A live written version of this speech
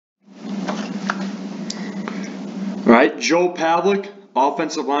All right, Joe Pavlik,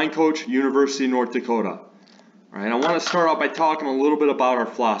 offensive line coach, University of North Dakota. All right, I want to start out by talking a little bit about our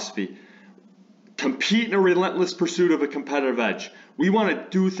philosophy. Compete in a relentless pursuit of a competitive edge. We want to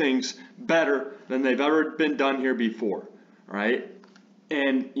do things better than they've ever been done here before. All right,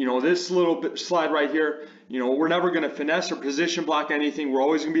 and this little slide right here, we're never going to finesse or position block anything. We're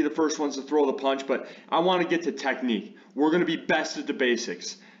always going to be the first ones to throw the punch, but I want to get to technique. We're going to be best at the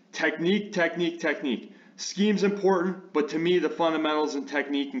basics. Technique, technique, technique. Scheme's important, but to me, the fundamentals and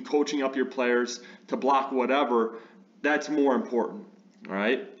technique and coaching up your players to block whatever, that's more important. All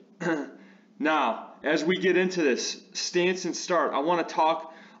right. Now, as we get into this stance and start, I want to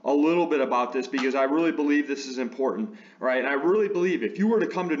talk a little bit about this because I really believe this is important. All right. And I really believe if you were to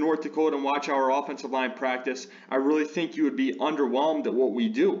come to North Dakota and watch our offensive line practice, I really think you would be underwhelmed at what we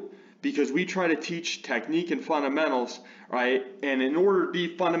do, because we try to teach technique and fundamentals, right? And in order to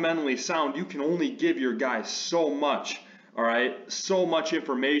be fundamentally sound, you can only give your guys so much, all right? So much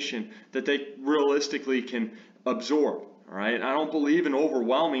information that they realistically can absorb, all right? I don't believe in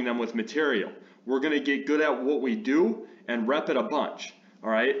overwhelming them with material. We're going to get good at what we do and rep it a bunch, all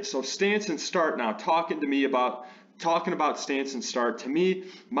right? So stance and start now, talking about stance and start. To me,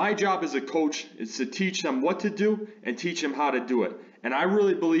 my job as a coach is to teach them what to do and teach them how to do it. And I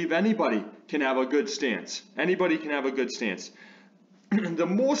really believe anybody can have a good stance. Anybody can have a good stance. The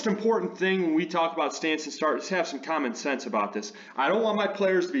most important thing when we talk about stance and start is have some common sense about this. I don't want my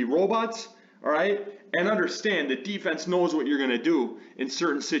players to be robots, all right? And understand that defense knows what you're going to do in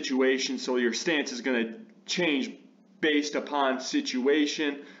certain situations, so your stance is going to change based upon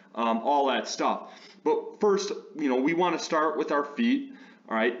situation, all that stuff. But first, we want to start with our feet,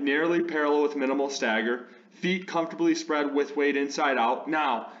 all right? Nearly parallel with minimal stagger. Feet comfortably spread with weight inside out.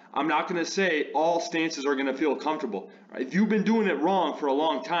 Now, I'm not going to say all stances are going to feel comfortable. Right? If you've been doing it wrong for a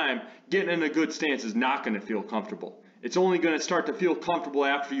long time, getting in a good stance is not going to feel comfortable. It's only going to start to feel comfortable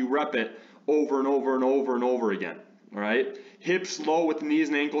after you rep it over and over and over and over again. All right? Hips low with knees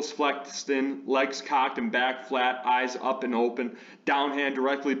and ankles flexed in, legs cocked and back flat, eyes up and open, down hand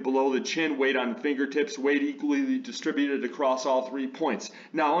directly below the chin, weight on the fingertips, weight equally distributed across all 3 points.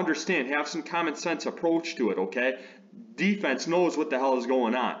 Now understand, have some common sense approach to it, okay? Defense knows what the hell is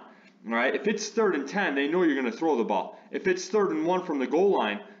going on. All right? If it's 3rd and 10, they know you're going to throw the ball. If it's 3rd and 1 from the goal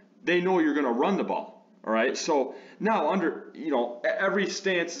line, they know you're going to run the ball. All right, so now every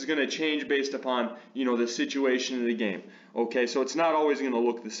stance is going to change based upon, the situation of the game. Okay, so it's not always going to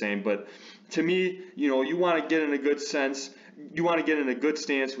look the same, but to me, you want to get in a good sense. You want to get in a good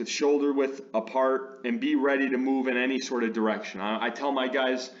stance with shoulder width apart and be ready to move in any sort of direction. I tell my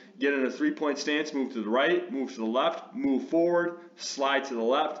guys, get in a 3-point stance, move to the right, move to the left, move forward, slide to the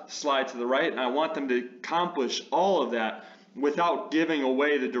left, slide to the right, and I want them to accomplish all of that without giving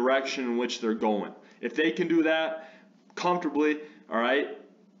away the direction in which they're going. If they can do that comfortably, all right,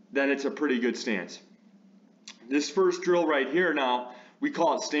 then it's a pretty good stance. This first drill right here now, we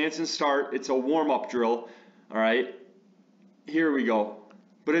call it stance and start. It's a warm-up drill, all right. Here we go.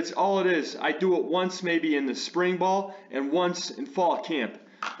 But it's all it is. I do it once maybe in the spring ball and once in fall camp,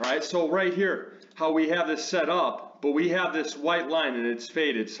 all right. So right here, how we have this set up, but we have this white line and it's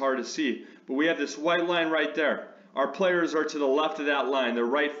faded. It's hard to see, but we have this white line right there. Our players are to the left of that line. Their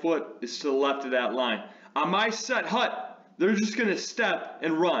right foot is to the left of that line. On my set hut, they're just going to step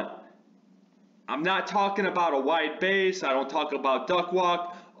and run. I'm not talking about a wide base. I don't talk about duck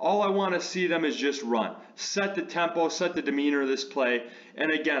walk. All I want to see them is just run. Set the tempo, set the demeanor of this play. And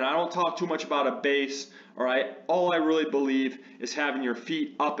again, I don't talk too much about a base, all right? All I really believe is having your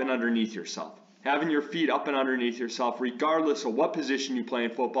feet up and underneath yourself. Having your feet up and underneath yourself, regardless of what position you play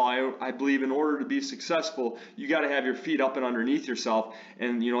in football. I believe in order to be successful, you got to have your feet up and underneath yourself.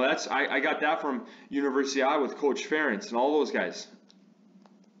 And I got that from University of Iowa with Coach Ferentz and all those guys.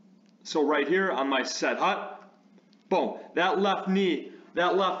 So right here on my set hut, boom, that left knee,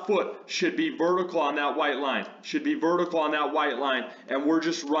 that left foot should be vertical on that white line. Should be vertical on that white line, and we're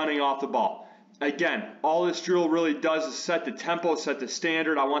just running off the ball. Again, all this drill really does is set the tempo, set the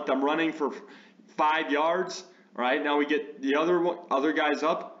standard. I want them running for 5 yards, all right? Now we get the other guys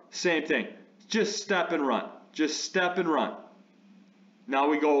up, same thing. Just step and run. Just step and run. Now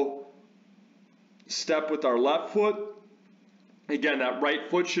we go step with our left foot. Again, that right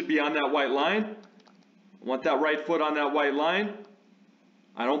foot should be on that white line. I want that right foot on that white line.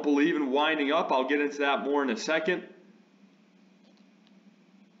 I don't believe in winding up. I'll get into that more in a second.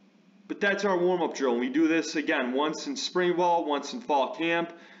 But that's our warm-up drill. We do this, again, once in spring ball, once in fall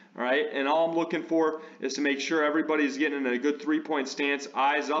camp. All right, and all I'm looking for is to make sure everybody's getting in a good 3-point stance,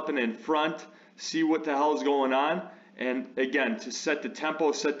 eyes up and in front, see what the hell is going on, And again, to set the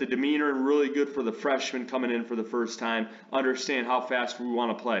tempo, set the demeanor, and really good for the freshmen coming in for the first time, understand how fast we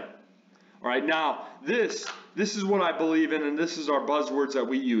want to play. All right, now this is what I believe in, and this is our buzzwords that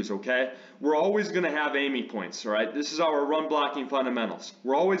we use, okay? We're always going to have aiming points, all right? This is our run blocking fundamentals.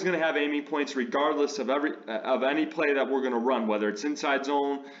 We're always going to have aiming points regardless of any play that we're going to run, whether it's inside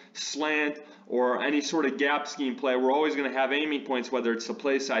zone, slant, or any sort of gap scheme play. We're always going to have aiming points, whether it's the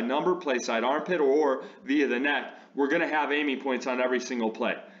play side number, play side armpit, or via the neck. We're going to have aiming points on every single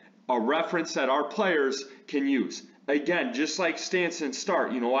play. A reference that our players can use. Again, just like stance and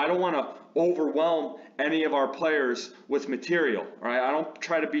start, I don't want to overwhelm any of our players with material, right? I don't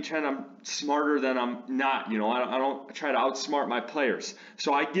try to pretend I'm smarter than I'm not, I don't try to outsmart my players.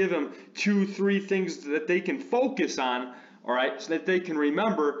 So I give them 2-3 things that they can focus on, all right, so that they can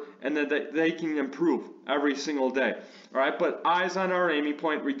remember and that they can improve every single day, all right? But eyes on our aiming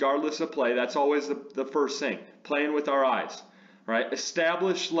point regardless of play, that's always the first thing, playing with our eyes, all right?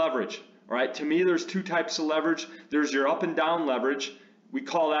 Establish leverage. All right, to me, there's 2 types of leverage. There's your up and down leverage. We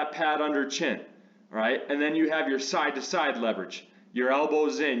call that pad under chin. All right, and then you have your side-to-side leverage. Your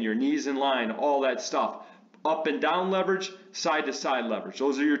elbows in, your knees in line, all that stuff. Up and down leverage, side-to-side leverage.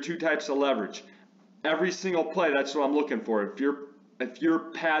 Those are your 2 types of leverage. Every single play, that's what I'm looking for. If your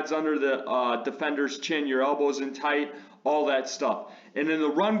pad's under the defender's chin, your elbows in tight, all that stuff. And in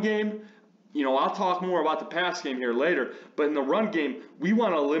the run game, I'll talk more about the pass game here later, but in the run game, we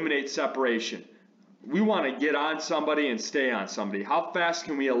want to eliminate separation. We want to get on somebody and stay on somebody. How fast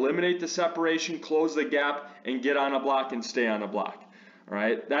can we eliminate the separation, close the gap, and get on a block and stay on a block? All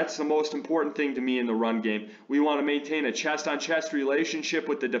right, that's the most important thing to me in the run game. We want to maintain a chest-on-chest relationship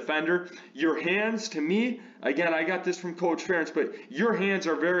with the defender. Your hands, to me, again, I got this from Coach Ferentz, but your hands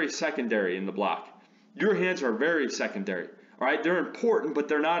are very secondary in the block. Your hands are very secondary. All right, they're important, but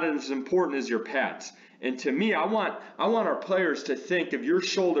they're not as important as your pads. And to me, I want our players to think of your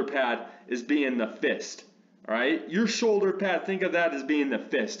shoulder pad as being the fist. All right, your shoulder pad, think of that as being the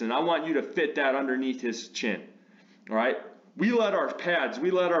fist, and I want you to fit that underneath his chin. All right, we let our pads, we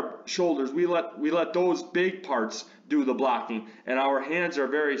let our shoulders, we let those big parts do the blocking, and our hands are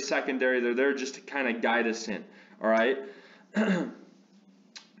very secondary. They're there just to kind of guide us in. All right,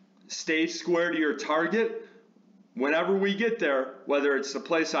 stay square to your target. Whenever we get there, whether it's the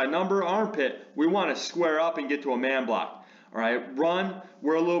play side number or armpit, we want to square up and get to a man block. All right, run,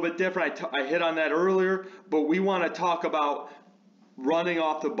 we're a little bit different. I hit on that earlier, but we want to talk about running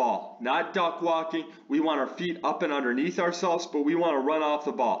off the ball, not duck walking. We want our feet up and underneath ourselves, but we want to run off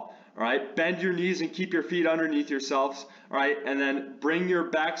the ball. All right, bend your knees and keep your feet underneath yourselves. All right, and then bring your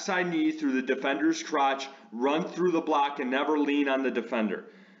backside knee through the defender's crotch, run through the block, and never lean on the defender.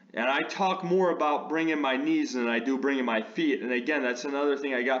 And I talk more about bringing my knees than I do bringing my feet. And again, that's another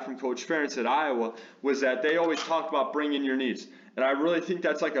thing I got from Coach Ferentz at Iowa, was that they always talked about bringing your knees. And I really think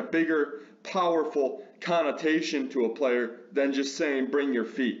that's like a bigger, powerful connotation to a player than just saying bring your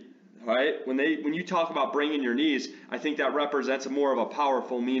feet. All right? When you talk about bringing your knees, I think that represents more of a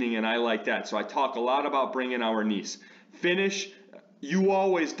powerful meaning, and I like that. So I talk a lot about bringing our knees. Finish. You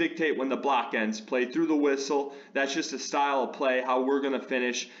always dictate when the block ends. Play through the whistle. That's just a style of play, how we're going to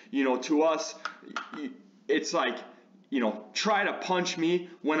finish. To us, it's like, try to punch me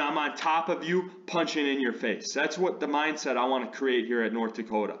when I'm on top of you, punching in your face. That's what the mindset I want to create here at North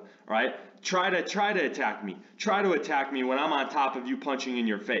Dakota. All right? Try to attack me. Try to attack me when I'm on top of you, punching in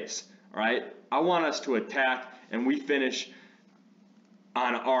your face. All right? I want us to attack, and we finish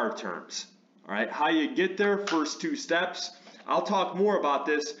on our terms. All right? How you get there, first 2 steps. I'll talk more about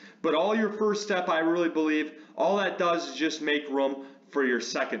this, but all your first step, I really believe, all that does is just make room for your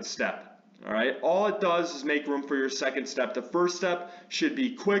second step. All right? All it does is make room for your second step. The first step should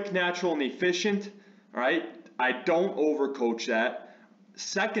be quick, natural, and efficient. All right? I don't overcoach that.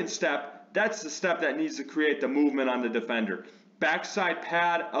 Second step, that's the step that needs to create the movement on the defender. Backside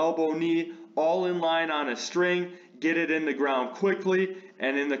pad, elbow, knee, all in line on a string. Get it in the ground quickly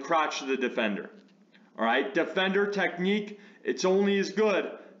and in the crotch of the defender. All right? Defender technique, it's only as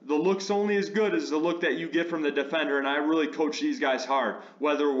good. The look's only as good as the look that you get from the defender, and I really coach these guys hard.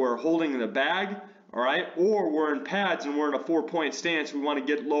 Whether we're holding the bag, all right, or we're in pads and we're in a 4-point stance, we want to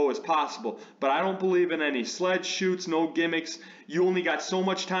get low as possible. But I don't believe in any sledge shoots, no gimmicks. You only got so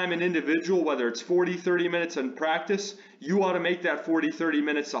much time in individual, whether it's 40, 30 minutes in practice. You ought to make that 40, 30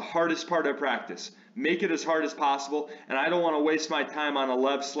 minutes the hardest part of practice. Make it as hard as possible, and I don't want to waste my time on a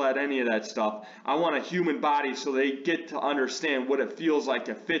lev sled, any of that stuff. I want a human body so they get to understand what it feels like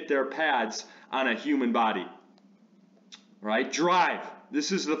to fit their pads on a human body. All right, drive.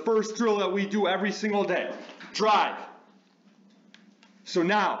 This is the first drill that we do every single day. Drive. So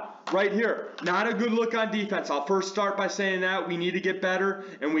now, right here, not a good look on defense. I'll first start by saying that we need to get better,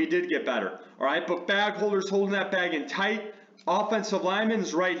 and we did get better. All right, but bag holder's holding that bag in tight. Offensive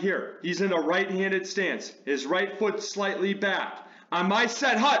lineman's right here. He's in a right-handed stance. His right foot slightly back. On my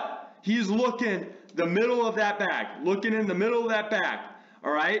set hut, he's looking the middle of that bag, looking in the middle of that bag.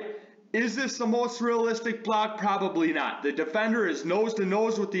 All right. Is this the most realistic block? Probably not. The defender is nose to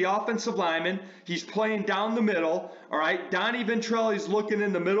nose with the offensive lineman. He's playing down the middle. All right. Donnie Ventrelli's looking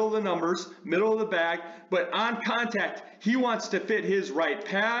in the middle of the numbers, middle of the bag. But on contact, he wants to fit his right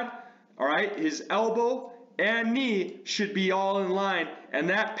pad. All right. His elbow and knee should be all in line. And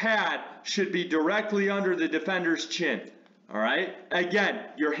that pad should be directly under the defender's chin. All right. Again,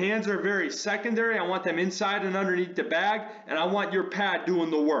 your hands are very secondary. I want them inside and underneath the bag. And I want your pad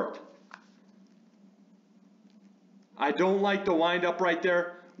doing the work. I don't like the wind up right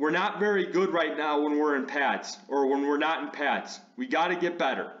there. We're not very good right now when we're in pads or when we're not in pads. We got to get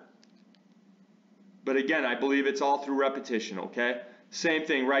better. But again, I believe it's all through repetition, okay? Same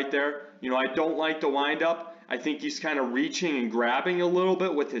thing right there. You know, I don't like the wind up. I think he's kind of reaching and grabbing a little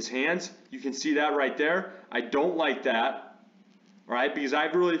bit with his hands. You can see that right there. I don't like that, all right? Because I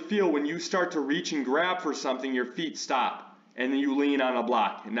really feel when you start to reach and grab for something, your feet stop and then you lean on a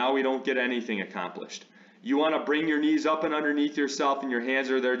block. And now we don't get anything accomplished. You want to bring your knees up and underneath yourself, and your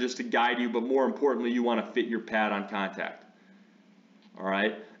hands are there just to guide you, but more importantly, you want to fit your pad on contact. All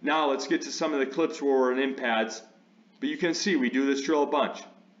right, now let's get to some of the clips where we're in pads, but you can see we do this drill a bunch.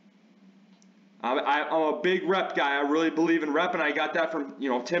 I'm a big rep guy. I really believe in rep, and I got that from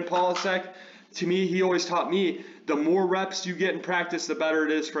Tim Polasek. To me, he always taught me the more reps you get in practice, the better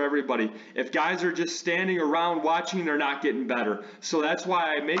it is for everybody. If guys are just standing around watching, they're not getting better. So that's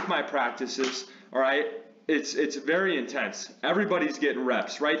why I make my practices, all right, it's very intense. Everybody's getting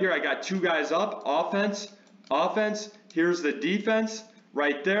reps. Right here, I got two guys up, offense. Here's the defense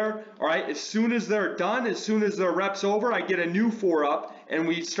right there. All right, as soon as they're done, as soon as their rep's over, I get a new 4 up, and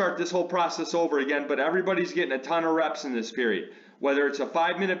we start this whole process over again. But everybody's getting a ton of reps in this period. Whether it's a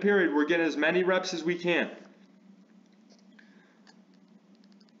 5-minute period, we're getting as many reps as we can.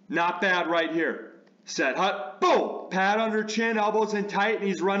 Not bad right here. Set hut, boom, pad under chin, elbows in tight, and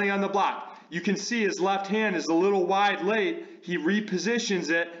he's running on the block. You can see his left hand is a little wide late. He repositions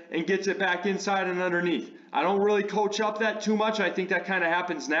it and gets it back inside and underneath. I don't really coach up that too much. I think that kind of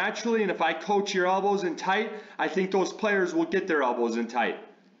happens naturally. And if I coach your elbows in tight, I think those players will get their elbows in tight.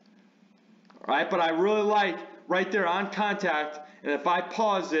 All right, but I really like right there on contact. And if I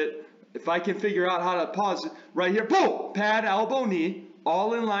pause it, if I can figure out how to pause it, right here, boom, pad, elbow, knee,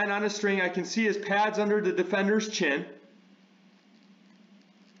 all in line on a string. I can see his pads under the defender's chin.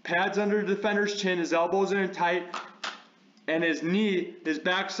 Pads under the defender's chin, his elbows are in tight, and his knee, his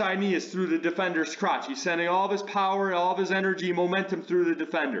backside knee is through the defender's crotch. He's sending all of his power, all of his energy, momentum through the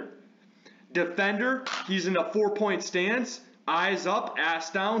defender. Defender, he's in a 4-point stance, eyes up,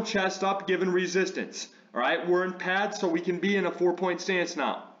 ass down, chest up, giving resistance. All right, we're in pads, so we can be in a 4-point stance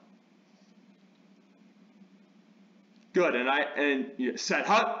now. Good, and set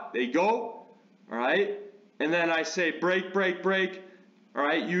hut, they go, all right, and then I say break, break, break. All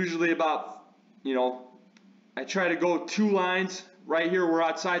right, usually about, I try to go 2 lines. Right here, we're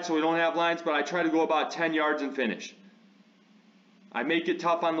outside, so we don't have lines, but I try to go about 10 yards and finish. I make it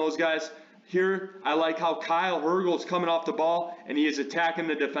tough on those guys. Here, I like how Kyle Hergel's coming off the ball, and he is attacking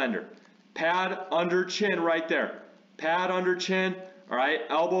the defender. Pad under chin right there. Pad under chin. All right,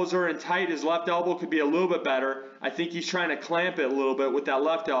 elbows are in tight. His left elbow could be a little bit better. I think he's trying to clamp it a little bit with that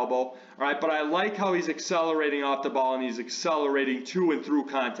left elbow. All right, but I like how he's accelerating off the ball and he's accelerating to and through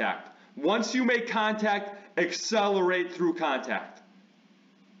contact. Once you make contact, accelerate through contact.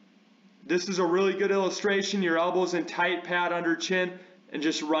 This is a really good illustration. Your elbows in tight, pad under chin, and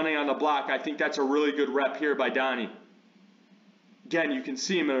just running on the block. I think that's a really good rep here by Donnie. Again, you can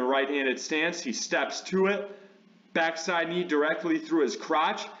see him in a right-handed stance. He steps to it. Backside knee directly through his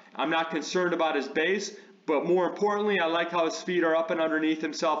crotch. I'm not concerned about his base, but more importantly, I like how his feet are up and underneath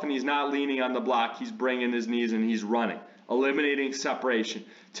himself and he's not leaning on the block. He's bringing his knees and he's running, eliminating separation.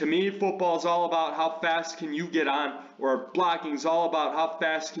 To me, football is all about how fast can you get on, or blocking is all about how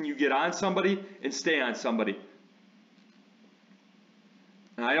fast can you get on somebody and stay on somebody.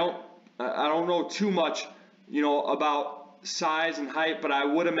 And I don't know too much, about size and height, but I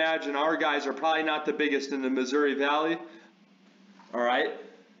would imagine our guys are probably not the biggest in the Missouri Valley. All right,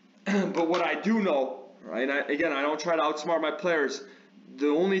 but what I do know, all right, again, I don't try to outsmart my players. The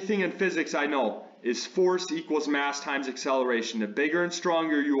only thing in physics I know is force equals mass times acceleration. The bigger and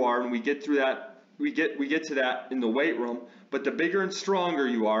stronger you are, and we get through that, we get to that in the weight room. But the bigger and stronger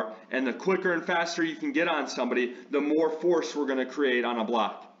you are, and the quicker and faster you can get on somebody, the more force we're going to create on a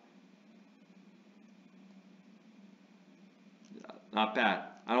block. Not bad.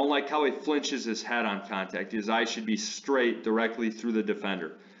 I don't like how he flinches his head on contact. His eyes should be straight directly through the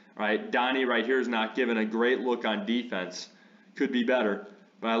defender. All right, Donnie right here is not giving a great look on defense. Could be better,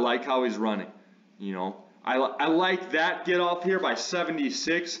 but I like how he's running. You know, I like that get off here by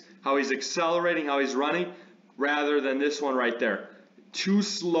 76, how he's accelerating, how he's running, rather than this one right there. Too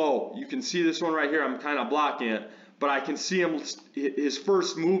slow. You can see this one right here. I'm kind of blocking it, but I can see him, his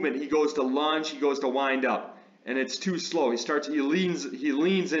first movement, he goes to lunge, he goes to wind up, and it's too slow. He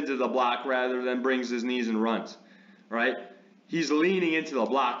leans into the block rather than brings his knees and runs. Right? He's leaning into the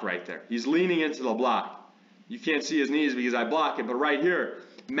block right there. He's leaning into the block. You can't see his knees because I block it, but right here,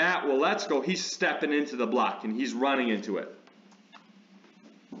 Matt Willetsko, he's stepping into the block and he's running into it.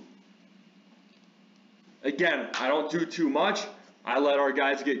 Again, I don't do too much. I let our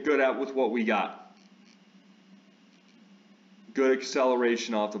guys get good at with what we got. Good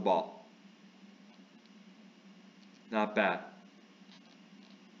acceleration off the ball. Not bad.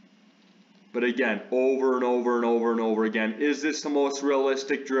 But again, over and over and over and over again. Is this the most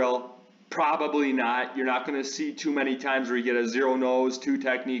realistic drill? Probably not. You're not going to see too many times where you get a 0 nose, 2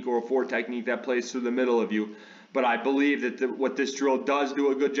 technique, or a 4 technique that plays through the middle of you. But I believe that what this drill does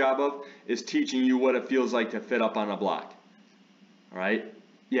do a good job of is teaching you what it feels like to fit up on a block. All right?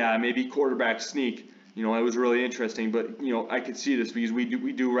 Yeah, maybe quarterback sneak. You know, it was really interesting, but you know, I could see this because we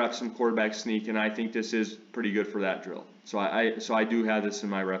do rep some quarterback sneak, and I think this is pretty good for that drill. So I do have this in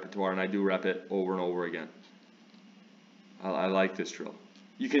my repertoire, and I do rep it over and over again. I like this drill.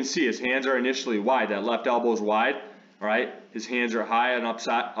 You can see his hands are initially wide. That left elbow is wide. All right, his hands are high and up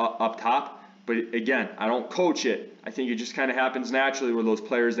top. But again, I don't coach it. I think it just kind of happens naturally where those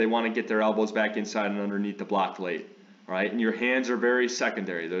players, they want to get their elbows back inside and underneath the block late. All right, and your hands are very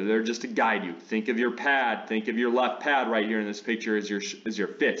secondary. They're there just to guide you. Think of your pad. Think of your left pad right here in this picture as your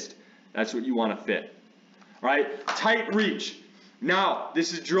fist. That's what you want to fit. All right, tight reach. Now,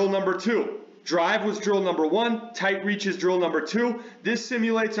 this is drill number 2. Drive was drill number 1. Tight reach is drill number 2. This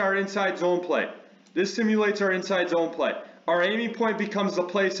simulates our inside zone play. This simulates our inside zone play. Our aiming point becomes the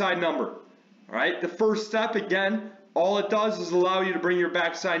play side number. All right, the first step, again, all it does is allow you to bring your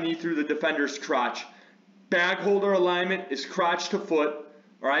backside knee through the defender's crotch. Bag holder alignment is crotch to foot.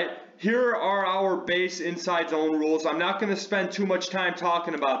 All right, here are our base inside zone rules. I'm not going to spend too much time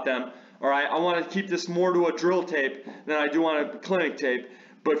talking about them. All right, I want to keep this more to a drill tape than I do on a clinic tape.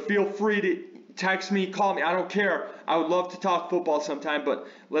 But feel free to text me, call me. I don't care. I would love to talk football sometime, but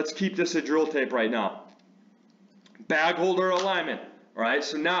let's keep this a drill tape right now. Bag holder alignment. All right,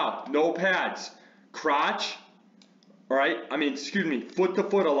 so now no pads. Crotch. All right, foot to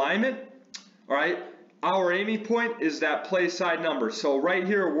foot alignment. All right. Our aiming point is that play side number. So right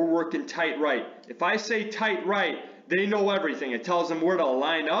here, we're working tight right. If I say tight right, they know everything. It tells them where to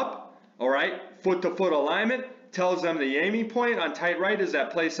line up. All right, foot to foot alignment. Tells them the aiming point on tight right is that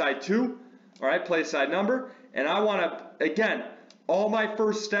play side 2. All right, play side number. And I want to, again, all my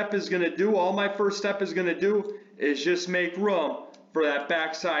first step is going to do is just make room for that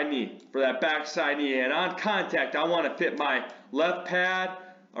backside knee. And on contact, I want to fit my left pad.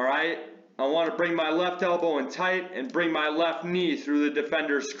 All right. I want to bring my left elbow in tight and bring my left knee through the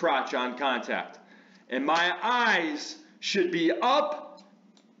defender's crotch on contact. And my eyes should be up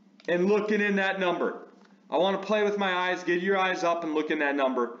and looking in that number. I want to play with my eyes. Get your eyes up and look in that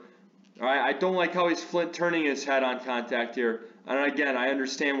number. All right, I don't like how he's turning his head on contact here. And again, I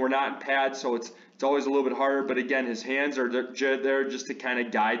understand we're not in pads, so it's always a little bit harder. But again, his hands are there just to kind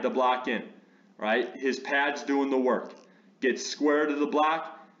of guide the block in. All right, his pad's doing the work. Get square to the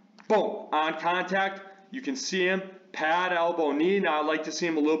block. Boom, on contact, you can see him, pad, elbow, knee. Now I'd like to see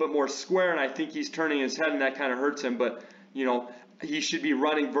him a little bit more square, and I think he's turning his head, and that kind of hurts him. But, you know, he should be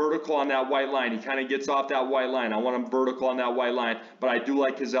running vertical on that white line. He kind of gets off that white line. I want him vertical on that white line, but I do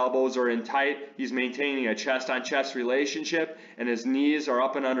like his elbows are in tight. He's maintaining a chest-on-chest relationship, and his knees are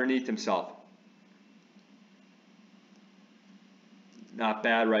up and underneath himself. Not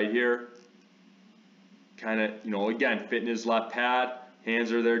bad right here. Kind of, you know, again, fitting his left pad.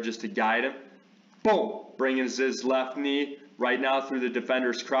 Hands are there just to guide him. Boom! Bringing his left knee right now through the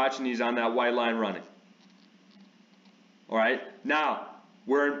defender's crotch, and he's on that white line running. All right, now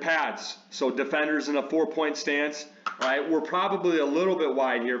we're in pads. So defender's in a 4-point stance. All right, we're probably a little bit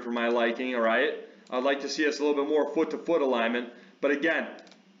wide here for my liking. All right, I'd like to see us a little bit more foot-to-foot alignment. But again,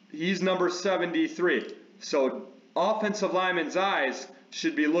 he's number 73. So offensive lineman's eyes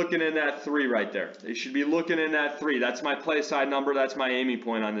should be looking in that 3 right there. They should be looking in that 3. That's my play side number. That's my aiming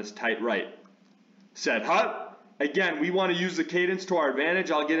point on this tight right. Set hut. Again, we want to use the cadence to our advantage.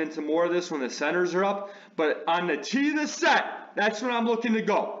 I'll get into more of this when the centers are up. But on the tee of the set, that's when I'm looking to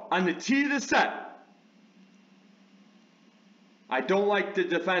go. On the tee of the set. I don't like the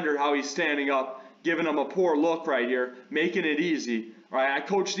defender, how he's standing up, giving him a poor look right here, making it easy. All right, I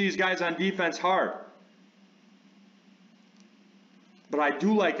coach these guys on defense hard. But I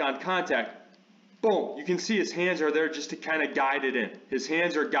do like on contact. Boom, you can see his hands are there just to kind of guide it in. His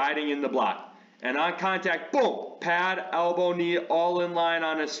hands are guiding in the block. And on contact, boom, pad, elbow, knee, all in line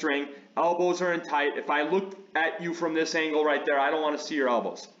on a string. Elbows are in tight. If I look at you from this angle right there, I don't want to see your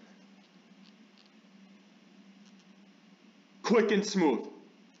elbows. Quick and smooth.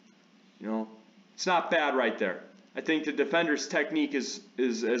 You know, it's not bad right there. I think the defender's technique is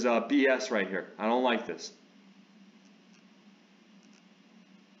a BS right here. I don't like this.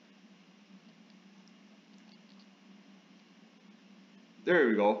 There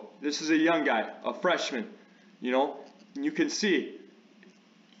we go. This is a young guy, a freshman. You know, you can see.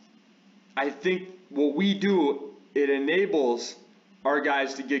 I think what we do, it enables our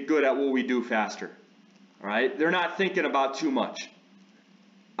guys to get good at what we do faster. All right? They're not thinking about too much.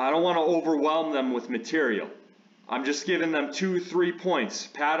 I don't want to overwhelm them with material. I'm just giving them 2-3 points.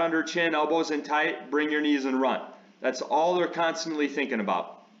 Pad under chin, elbows in tight, bring your knees and run. That's all they're constantly thinking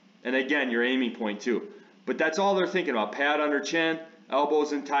about. And again, your aiming point too. But that's all they're thinking about. Pad under chin,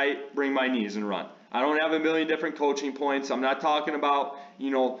 elbows in tight, bring my knees and run. I don't have a million different coaching points. I'm not talking about,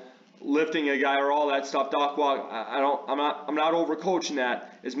 you know, lifting a guy or all that stuff. Doc walk. I'm not overcoaching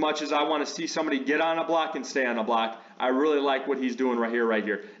that as much as I want to see somebody get on a block and stay on a block. I really like what he's doing right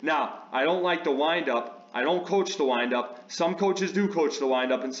here. Now, I don't like the wind up. I don't coach the wind up. Some coaches do coach the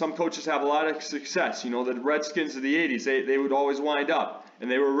wind up, and some coaches have a lot of success. You know, the Redskins of the 80s, they would always wind up, and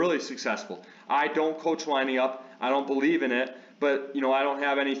they were really successful. I don't coach winding up. I don't believe in it. But, you know, I don't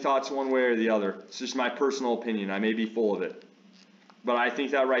have any thoughts one way or the other. It's just my personal opinion. I may be full of it. But I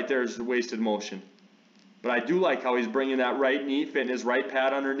think that right there is the wasted motion. But I do like how he's bringing that right knee, fitting his right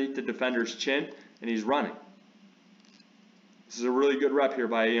pad underneath the defender's chin, and he's running. This is a really good rep here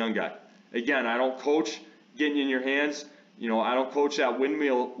by a young guy. Again, I don't coach getting in your hands. You know, I don't coach that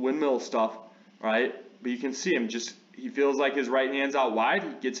windmill stuff, right? But you can see him just, he feels like his right hand's out wide. He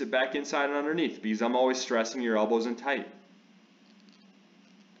gets it back inside and underneath because I'm always stressing your elbows in tight.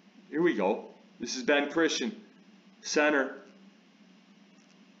 Here we go. This is Ben Christian. Center.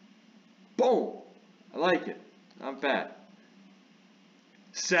 Boom. I like it. Not bad.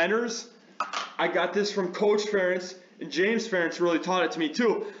 Centers. I got this from Coach Ferentz, and James Ferentz really taught it to me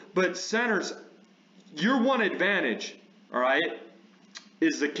too. But centers, your one advantage, all right,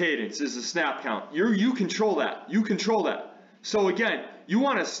 is the cadence, is the snap count. You control that. You control that. So again, you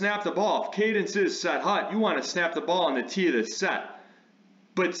want to snap the ball. If cadence is set hut, you want to snap the ball on the tee of the set.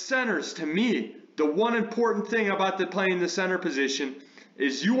 But centers, to me, the one important thing about playing the center position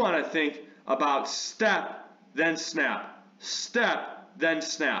is you want to think about step, then snap. Step, then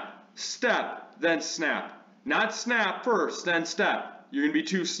snap. Step, then snap. Not snap first, then step. You're going to be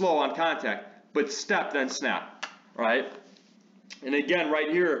too slow on contact. But step, then snap. Right? And again,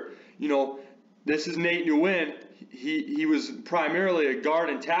 right here, you know, this is Nate Nguyen. He was primarily a guard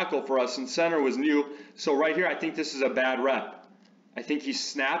and tackle for us, and center was new. So right here, I think this is a bad rep. I think he's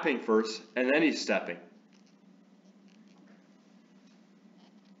snapping first, and then he's stepping.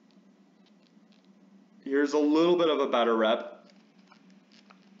 Here's a little bit of a better rep.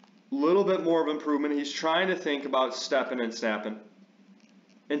 A little bit more of improvement. He's trying to think about stepping and snapping.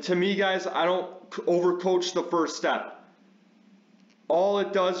 And to me, guys, I don't overcoach the first step. All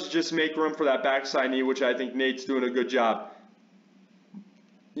it does is just make room for that backside knee, which I think Nate's doing a good job.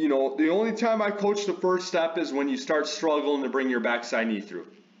 You know, the only time I coach the first step is when you start struggling to bring your backside knee through.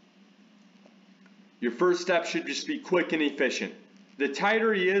 Your first step should just be quick and efficient. The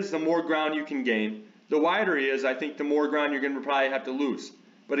tighter he is, the more ground you can gain. The wider he is, I think the more ground you're going to probably have to lose.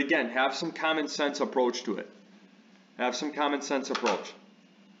 But again, have some common sense approach to it. Have some common sense approach.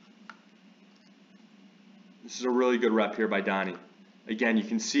 This is a really good rep here by Donnie. Again, you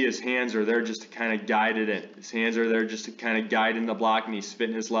can see his hands are there just to kind of guide it in. His hands are there just to kind of guide in the block, and he's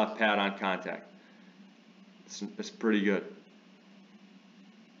fitting his left pad on contact. It's pretty good.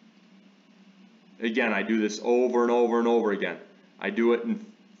 Again, I do this over and over and over again. I do it in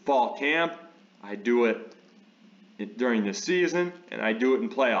fall camp. I do it during the season, and I do it in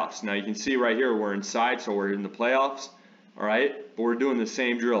playoffs. Now you can see right here we're inside, so we're in the playoffs. All right, but we're doing the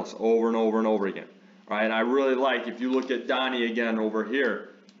same drills over and over and over again. All right, and I really like, if you look at Donnie again over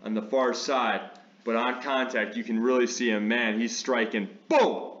here on the far side, but on contact, you can really see him, man, he's striking,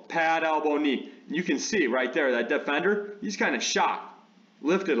 boom, pad, elbow, knee. And you can see right there, that defender, he's kind of shocked,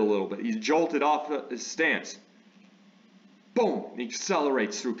 lifted a little bit. He's jolted off his stance. Boom, and he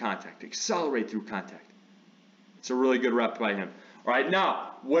accelerates through contact, accelerate through contact. It's a really good rep by him. All right,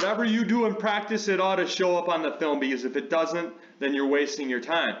 now, whatever you do in practice, it ought to show up on the film, because if it doesn't, then you're wasting your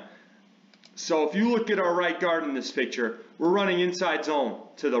time. So if you look at our right guard in this picture, we're running inside zone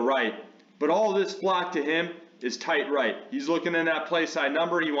to the right, but all this block to him is tight right. He's looking in that play side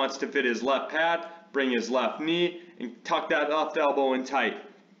number. He wants to fit his left pad, bring his left knee, and tuck that left elbow in tight.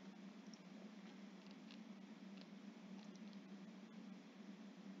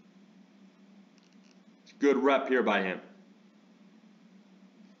 Good rep here by him.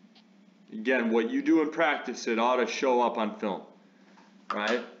 Again, what you do in practice, it ought to show up on film.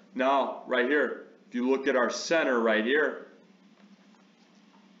 Right? Now, right here, if you look at our center right here,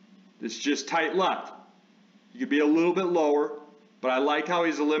 it's just tight left. You could be a little bit lower, but I like how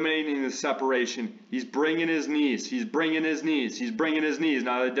he's eliminating the separation. He's bringing his knees. He's bringing his knees. He's bringing his knees.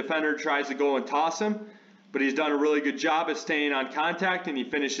 Now, the defender tries to go and toss him, but he's done a really good job of staying on contact, and he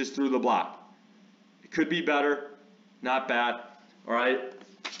finishes through the block. It could be better. Not bad. All right?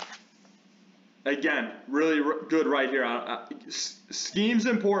 Again, really good right here. Scheme's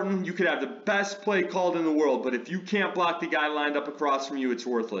important. You could have the best play called in the world, but if you can't block the guy lined up across from you, it's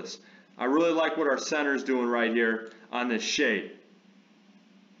worthless. I really like what our center's doing right here on this shade.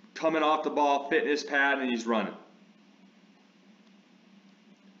 Coming off the ball, fitting his pad, and he's running.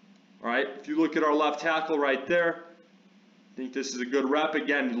 All right, if you look at our left tackle right there, I think this is a good rep.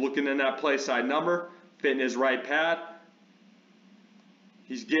 Again, looking in that play side number, fitting his right pad.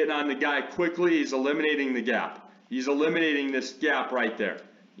 He's getting on the guy quickly. He's eliminating the gap. He's eliminating this gap right there.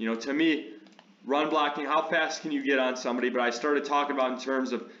 You know, to me, run blocking, how fast can you get on somebody? But I started talking about in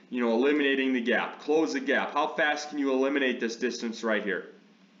terms of, you know, eliminating the gap. Close the gap. How fast can you eliminate this distance right here?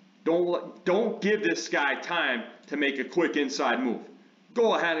 Don't give this guy time to make a quick inside move.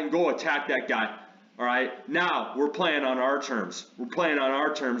 Go ahead and go attack that guy. All right? Now, we're playing on our terms. We're playing on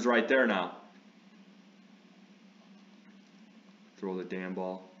our terms right there now. Throw the damn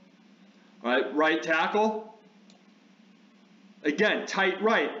ball. All right, right tackle. Again, tight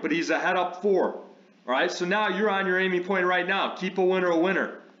right, but he's a head up 4. All right, so now you're on your aiming point right now. Keep a winner a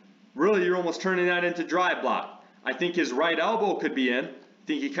winner. Really, you're almost turning that into drive block. I think his right elbow could be in. I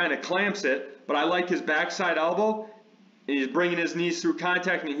think he kind of clamps it, but I like his backside elbow, and he's bringing his knees through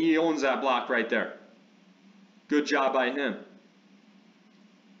contact, and he owns that block right there. Good job by him.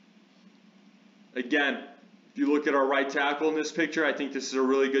 Again, if you look at our right tackle in this picture, I think this is a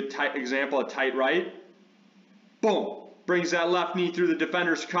really good example of tight right. Boom. Brings that left knee through the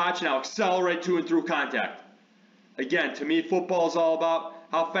defender's crotch. Now accelerate to and through contact. Again, to me, football is all about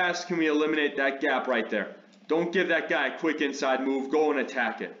how fast can we eliminate that gap right there. Don't give that guy a quick inside move. Go and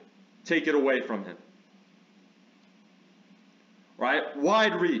attack it. Take it away from him. Right?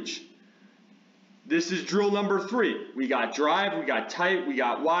 Wide reach. This is drill number 3. We got drive, we got tight, we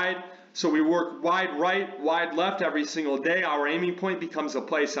got wide. So we work wide right, wide left every single day. Our aiming point becomes a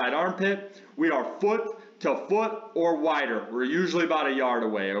play side armpit. We are foot to foot or wider. We're usually about a yard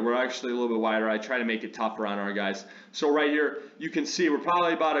away, or we're actually a little bit wider. I try to make it tougher on our guys. So right here, you can see we're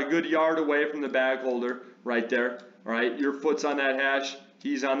probably about a good yard away from the bag holder right there. All right, your foot's on that hash.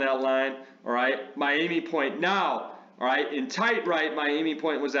 He's on that line. All right, my aiming point now, all right, in tight right, my aiming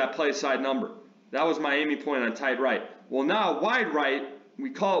point was that play side number. That was my aiming point on tight right. Well, now wide right, we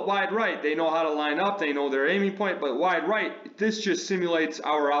call it wide right. They know how to line up. They know their aiming point. But wide right, this just simulates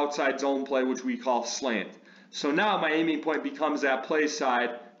our outside zone play, which we call slant. So now my aiming point becomes that play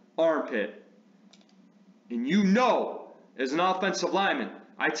side armpit. And you know, as an offensive lineman,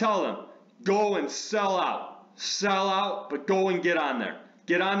 I tell them, go and sell out. Sell out, but go and get on there.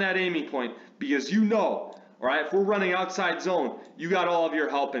 Get on that aiming point, because you know, all right, if we're running outside zone, you got all of your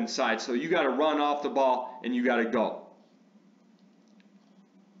help inside. So you got to run off the ball and you got to go.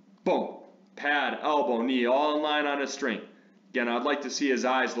 Boom. Pad, elbow, knee, all in line on a string. Again, I'd like to see his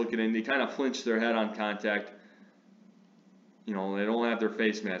eyes looking in. They kind of flinch their head on contact. You know, they don't have their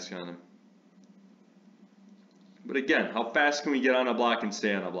face mask on them. But again, how fast can we get on a block and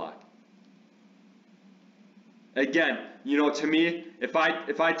stay on a block? Again, you know, to me, if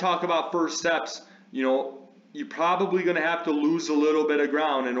I talk about first steps, you know, you're probably going to have to lose a little bit of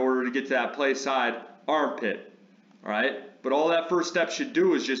ground in order to get to that play side armpit. All right? But all that first step should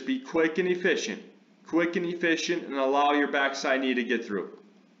do is just be quick and efficient. Quick and efficient, and allow your backside knee to get through.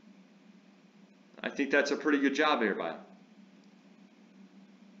 I think that's a pretty good job here by him.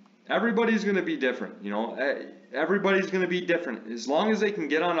 Everybody's going to be different, you know. Everybody's going to be different. As long as they can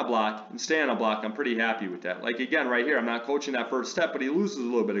get on a block and stay on a block, I'm pretty happy with that. Like again, right here, I'm not coaching that first step, but he loses a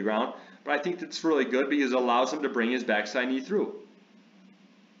little bit of ground. But I think that's really good because it allows him to bring his backside knee through.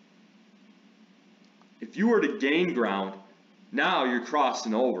 If you were to gain ground, now you're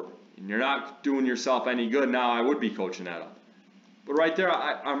crossing over. And you're not doing yourself any good. Now I would be coaching that up. But right there,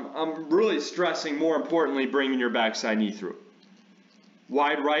 I'm really stressing, more importantly, bringing your backside knee through.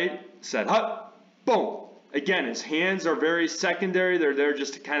 Wide right, set, hut, boom. Again, his hands are very secondary. They're there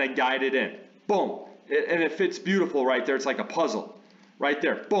just to kind of guide it in. Boom. And it fits beautiful right there. It's like a puzzle. Right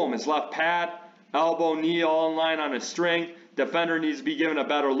there. Boom. His left pad, elbow, knee all in line on his string. Defender needs to be given a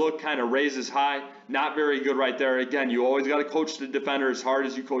better look, kind of raises high. Not very good right there. Again, you always got to coach the defender as hard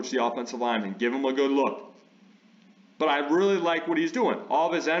as you coach the offensive lineman. Give him a good look. But I really like what he's doing. All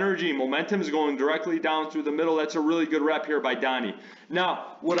of his energy and momentum is going directly down through the middle. That's a really good rep here by Donnie.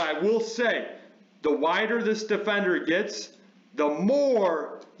 Now, what I will say, the wider this defender gets, the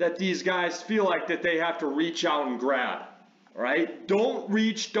more that these guys feel like that they have to reach out and grab. All right? Don't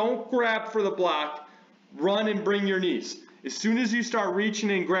reach, don't grab for the block. Run and bring your knees. As soon as you start reaching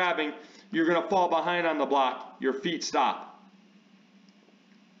and grabbing, you're going to fall behind on the block. Your feet stop.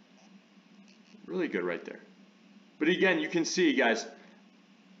 Really good right there. But again, you can see, guys,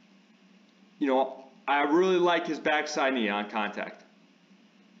 you know, I really like his backside knee on contact.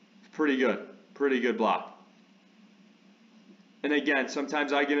 Pretty good block. And again,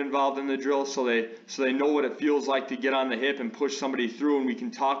 sometimes I get involved in the drill so they know what it feels like to get on the hip and push somebody through, and we can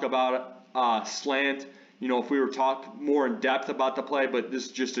talk about slant, you know, if we were talk more in depth about the play, but this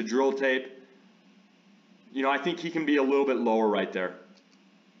is just a drill tape. You know, I think he can be a little bit lower right there.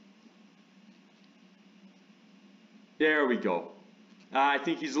 There we go. I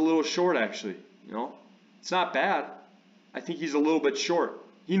think he's a little short, actually. You know, it's not bad. I think he's a little bit short.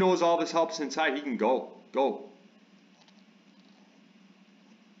 He knows all this helps inside. He can go.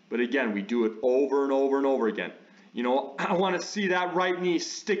 But again, we do it over and over and over again. You know, I want to see that right knee,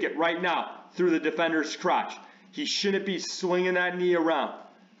 stick it right now through the defender's crotch. He shouldn't be swinging that knee around.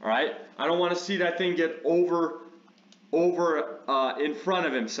 All right? I don't want to see that thing get over in front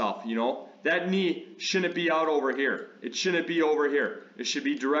of himself, you know. That knee shouldn't be out over here. It shouldn't be over here. It should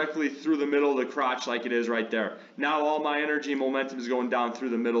be directly through the middle of the crotch like it is right there. Now all my energy and momentum is going down through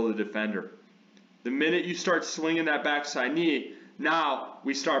the middle of the defender. The minute you start swinging that backside knee, now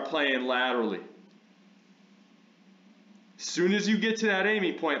we start playing laterally. As soon as you get to that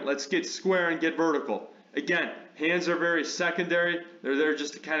aiming point, let's get square and get vertical. Again, hands are very secondary. They're there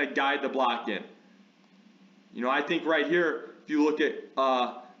just to kind of guide the block in. You know, I think right here, if you look at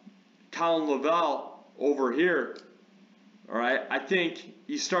Colin Lavelle over here, all right, I think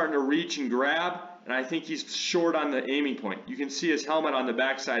he's starting to reach and grab, and I think he's short on the aiming point. You can see his helmet on the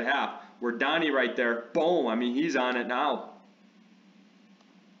backside half, where Donnie right there, boom, I mean, he's on it now.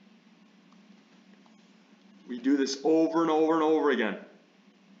 We do this over and over and over again.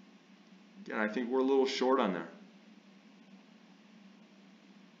 Again, I think we're a little short on there.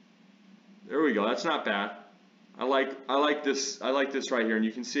 There we go. That's not bad. I like this right here, and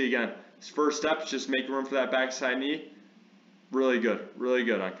you can see again, his first step is just making room for that backside knee. Really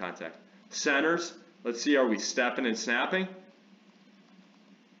good on contact. Centers, let's see, are we stepping and snapping?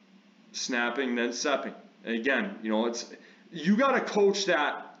 Snapping, then stepping. And again, you know, you got to coach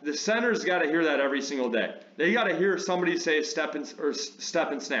that. The centers got to hear that every single day. They got to hear somebody say step and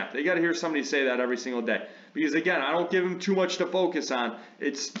snap. They got to hear somebody say that every single day. Because again, I don't give them too much to focus on.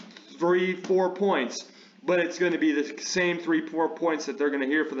 It's 3-4 points, but it's going to be the same 3-4 points that they're going to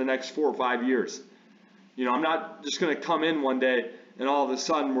hear for the next 4 or 5 years. You know, I'm not just going to come in one day and all of a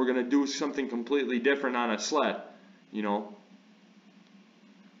sudden we're going to do something completely different on a sled. You know,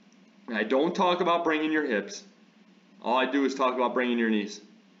 and I don't talk about bringing your hips. All I do is talk about bringing your knees.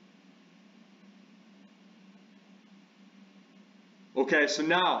 Okay, so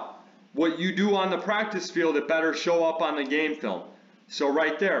now what you do on the practice field, it better show up on the game film. So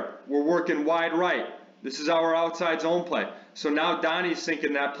right there, we're working wide right. This is our outside zone play. So now Donnie's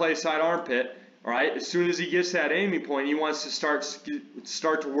thinking that play side armpit. All right, as soon as he gets that aiming point, he wants to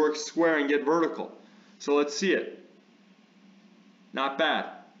start to work square and get vertical. So let's see it. Not bad.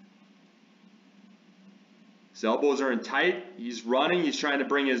 His elbows are in tight. He's running. He's trying to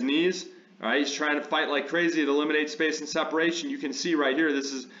bring his knees. All right, he's trying to fight like crazy to eliminate space and separation. You can see right here,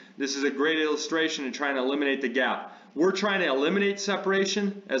 this is a great illustration in trying to eliminate the gap. We're trying to eliminate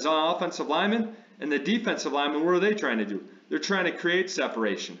separation as an offensive lineman, and the defensive lineman, what are they trying to do? They're trying to create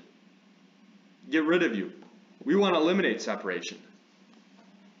separation. Get rid of you. We want to eliminate separation.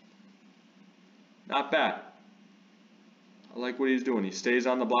 Not bad. I like what he's doing. He stays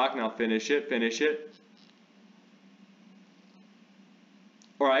on the block. Now finish it.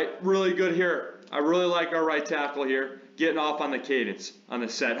 All right, really good here. I really like our right tackle here, getting off on the cadence, on the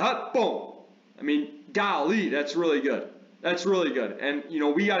set. Hut, boom. I mean, golly, that's really good. That's really good. And, you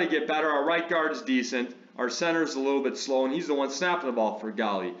know, we got to get better. Our right guard is decent. Our center's a little bit slow, and he's the one snapping the ball for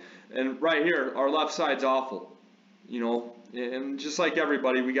golly. And right here, our left side's awful. You know, And just like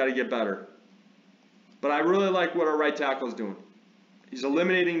everybody, we got to get better. But I really like what our right tackle is doing. He's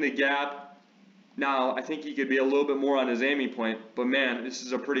eliminating the gap. Now, I think he could be a little bit more on his aiming point, but man, this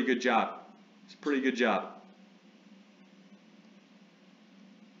is a pretty good job. It's a pretty good job.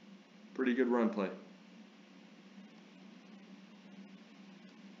 Pretty good run play.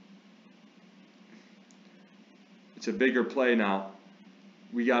 It's a bigger play now.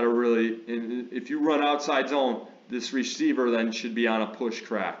 We got to really, if you run outside zone, this receiver then should be on a push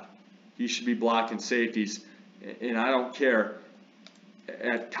crack. He should be blocking safeties. And I don't care.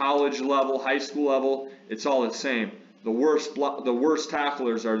 At college level, high school level, it's all the same. The worst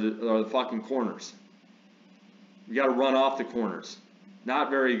tacklers are the fucking corners. You got to run off the corners. Not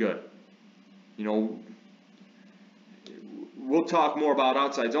very good. You know, we'll talk more about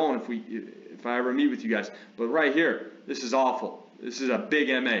outside zone if I ever meet with you guys. But right here, this is awful. This is a big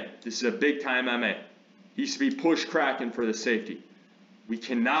MA. This is a big time MA. He should be push cracking for the safety. We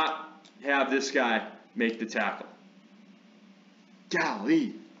cannot have this guy make the tackle.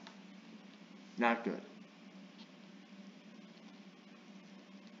 Golly. Not good.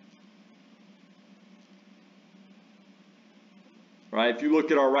 Right, if you look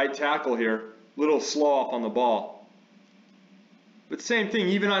at our right tackle here, a little slow off on the ball. But same thing,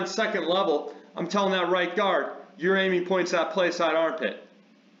 even on second level, I'm telling that right guard, your aiming point's that play side armpit.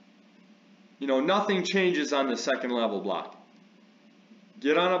 You know, nothing changes on the second level block.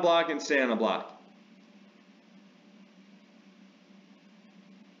 Get on a block and stay on a block.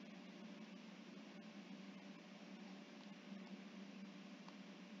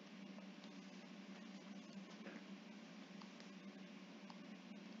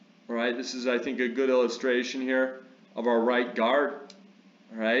 All right, this is, I think, a good illustration here of our right guard.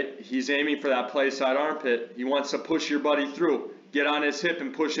 All right, he's aiming for that play side armpit. He wants to push your buddy through. Get on his hip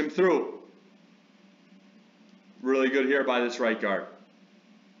and push him through. Really good here by this right guard.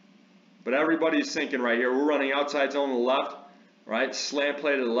 But everybody's thinking right here. We're running outside zone to the left, right? Slant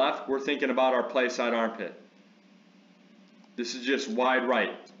play to the left. We're thinking about our play side armpit. This is just wide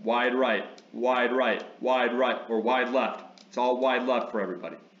right, wide right, wide right, wide right, or wide left. It's all wide left for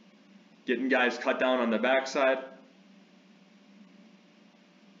everybody. Getting guys cut down on the backside.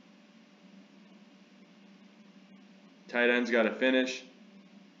 Tight end's got to finish.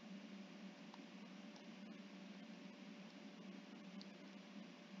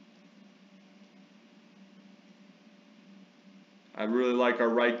 I really like our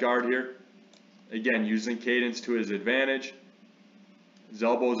right guard here. Again, using cadence to his advantage. His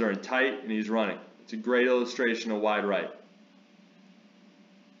elbows are in tight and he's running. It's a great illustration of wide right.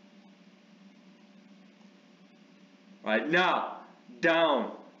 Right, now, down.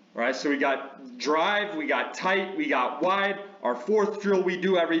 All right, so we got drive, we got tight, we got wide. Our fourth drill we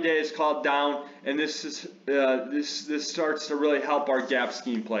do every day is called down, and this is this starts to really help our gap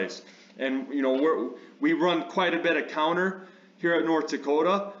scheme plays. And you know, we run quite a bit of counter here at North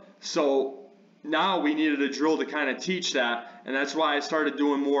Dakota, so now we needed a drill to kind of teach that, and that's why I started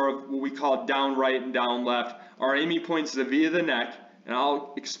doing more of what we call down right and down left. Our aiming point's the V of the neck, and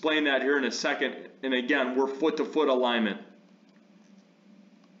I'll explain that here in a second. And again, we're foot-to-foot alignment.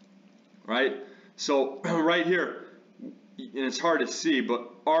 Right? So right here, and it's hard to see,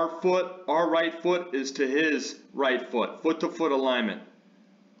 but our right foot is to his right foot, foot-to-foot alignment.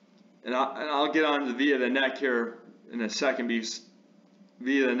 And I'll get on to the V of the neck here in a second, because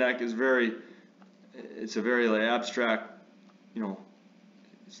V of the neck is it's a very like, abstract, you know,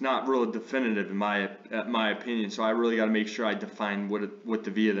 it's not really definitive in my opinion, so I really got to make sure I define what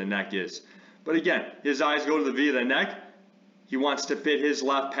the V of the neck is. But again, his eyes go to the V of the neck. He wants to fit his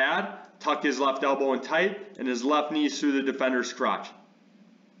left pad, tuck his left elbow in tight, and his left knees through the defender's crotch.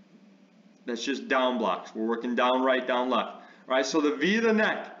 That's just down blocks. We're working down right, down left. All right, so the V of the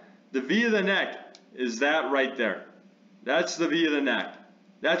neck is that right there. That's the V of the neck.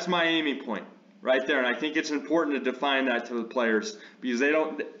 That's my aiming point right there. And I think it's important to define that to the players, because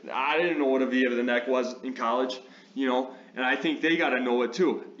I didn't know what a V of the neck was in college, you know, and I think they got to know it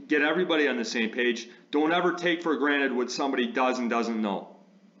too. Get everybody on the same page. Don't ever take for granted what somebody does and doesn't know.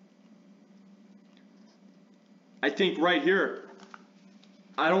 I think right here,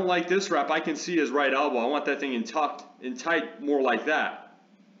 I don't like this rep. I can see his right elbow. I want that thing in tight, more like that.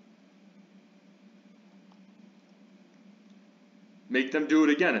 Make them do it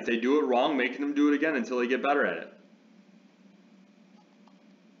again. If they do it wrong, make them do it again until they get better at it.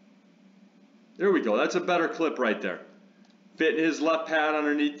 There we go. That's a better clip right there. Fitting his left pad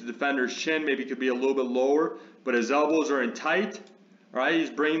underneath the defender's chin. Maybe it could be a little bit lower, but his elbows are in tight. All right, he's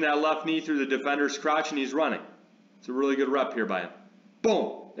bringing that left knee through the defender's crotch and he's running. It's a really good rep here by him.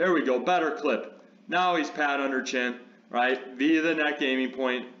 Boom. There we go. Better clip. Now he's pad under chin. right, via the neck aiming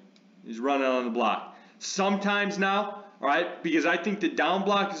point. He's running on the block. Sometimes now, all right, because I think the down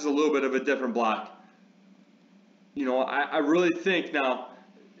block is a little bit of a different block. You know, I really think now,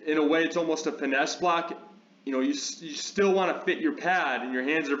 in a way, it's almost a finesse block. You know, you still want to fit your pad, and your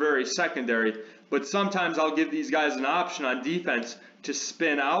hands are very secondary. But sometimes I'll give these guys an option on defense to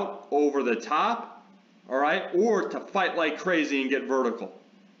spin out over the top, all right, or to fight like crazy and get vertical,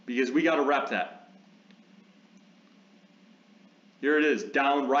 because we got to rep that. Here it is,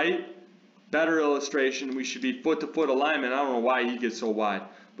 down right, better illustration. We should be foot-to-foot alignment. I don't know why he gets so wide,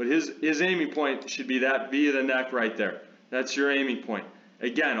 but his aiming point should be that via the neck right there. That's your aiming point.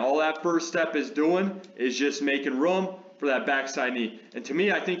 Again, all that first step is doing is just making room for that backside knee. And to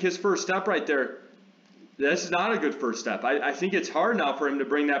me, I think his first step right there, this is not a good first step. I think it's hard now for him to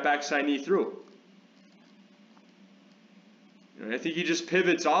bring that backside knee through. You know, I think he just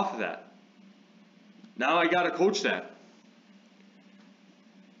pivots off of that. Now I got to coach that.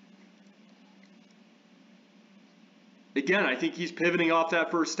 Again, I think he's pivoting off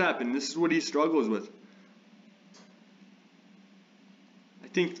that first step, and this is what he struggles with.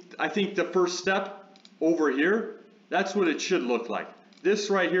 I think the first step over here, that's what it should look like. This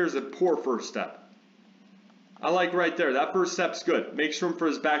right here is a poor first step. I like right there. That first step's good. Makes room for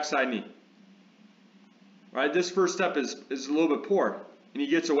his backside knee. Right? This first step is a little bit poor. And he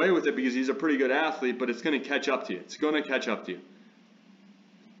gets away with it because he's a pretty good athlete, but it's going to catch up to you. It's going to catch up to you.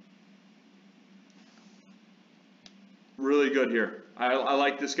 Really good here. I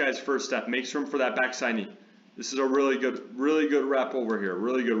like this guy's first step. Makes room for that backside knee. This is a really good rep over here.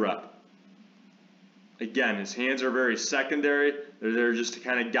 Really good rep. Again, his hands are very secondary. They're there just to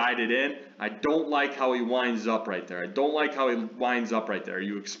kind of guide it in. I don't like how he winds up right there. I don't like how he winds up right there.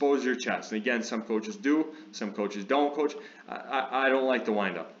 You expose your chest. And again, some coaches do. Some coaches don't, coach. I don't like the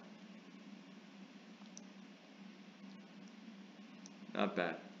wind up. Not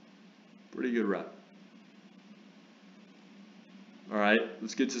bad. Pretty good rep. All right,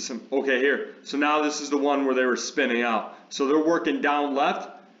 let's get to some, okay, here. So now this is the one where they were spinning out. So they're working down left.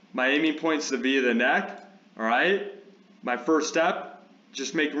 My aiming point's the via the neck, all right? My first step,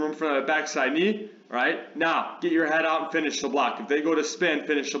 just make room for that backside knee, all right? Now, get your head out and finish the block. If they go to spin,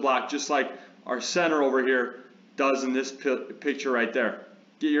 finish the block, just like our center over here does in this picture right there.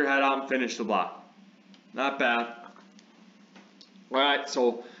 Get your head out and finish the block. Not bad. All right,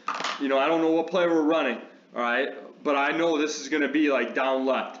 so, you know, I don't know what play we're running, all right? But I know this is going to be like down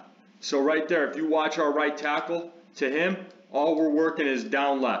left. So right there, if you watch our right tackle to him, all we're working is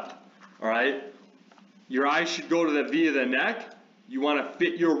down left. All right? Your eyes should go to the via the neck. You want to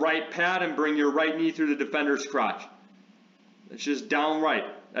fit your right pad and bring your right knee through the defender's crotch. That's just down right.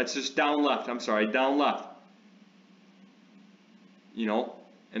 That's just down left. I'm sorry, down left. You know?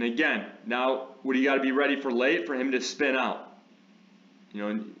 And again, now what do you got to be ready for late? For him to spin out. You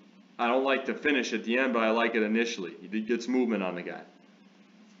know, I don't like the finish at the end, but I like it initially. He gets movement on the guy.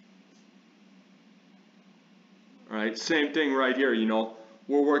 All right, same thing right here. You know,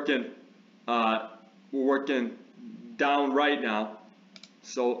 we're working down right now.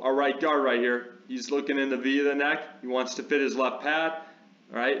 So our right guard right here, he's looking in the via the neck. He wants to fit his left pad.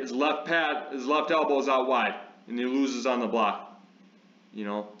 All right, his left elbow is out wide, and he loses on the block. You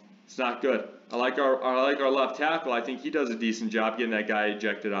know, it's not good. I like our left tackle. I think he does a decent job getting that guy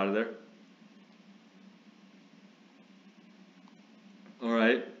ejected out of there. All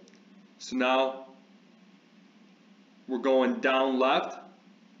right. So now we're going down left.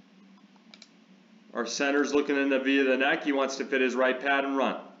 Our center's looking in the via the neck. He wants to fit his right pad and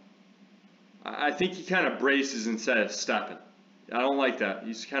run. I think he kind of braces instead of stepping. I don't like that.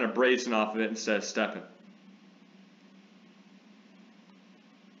 He's kind of bracing off of it instead of stepping.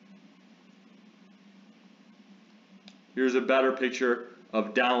 Here's a better picture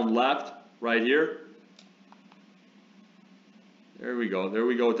of down left right here. There we go. There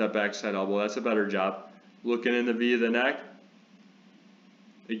we go with that backside elbow. That's a better job. Looking in the via the neck.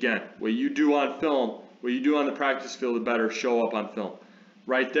 Again, what you do on film, what you do on the practice field, it better show up on film.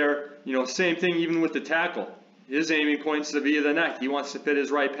 Right there, you know, same thing even with the tackle. His aiming point's the via the neck. He wants to fit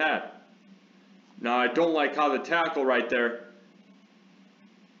his right pad. Now, I don't like how the tackle right there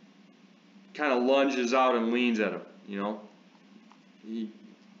kind of lunges out and leans at him. You know, he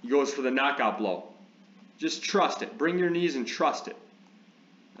goes for the knockout blow. Just trust it. Bring your knees and trust it.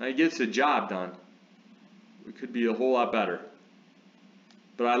 Now he gets the job done. It could be a whole lot better.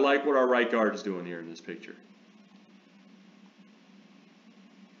 But I like what our right guard is doing here in this picture.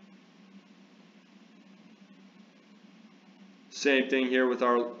 Same thing here with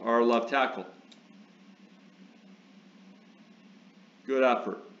our left tackle. Good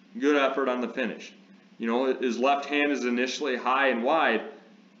effort. Good effort on the finish. You know, his left hand is initially high and wide,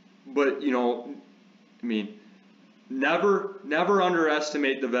 but, you know, I mean, never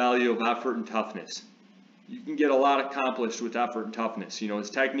underestimate the value of effort and toughness. You can get a lot accomplished with effort and toughness. You know, his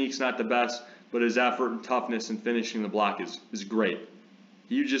technique's not the best, but his effort and toughness in finishing the block is great.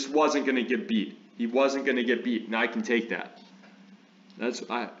 He just wasn't going to get beat. He wasn't going to get beat, and I can take that.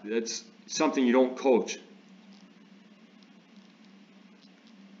 That's something you don't coach.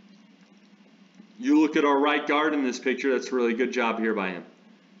 You look at our right guard in this picture, that's a really good job here by him.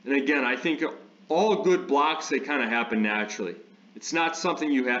 And again, I think all good blocks, they kind of happen naturally. It's not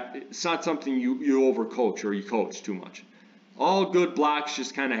something you overcoach or you coach too much. All good blocks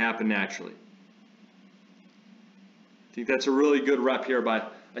just kind of happen naturally. I think that's a really good rep here by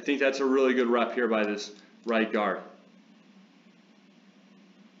this right guard.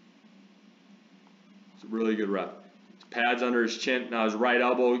 It's a really good rep. Pads under his chin. Now his right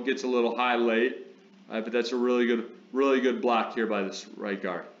elbow gets a little high late. But that's a really good block here by this right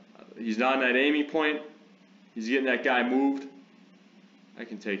guard. He's not in that aiming point. He's getting that guy moved. I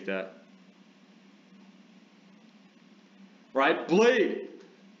can take that. All right, blade.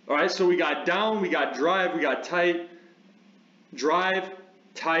 All right, so we got down, we got drive, we got tight. Drive,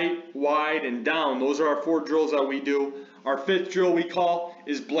 tight, wide, and down. Those are our 4 drills that we do. Our 5th drill we call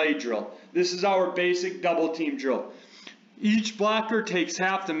is blade drill. This is our basic double team drill. Each blocker takes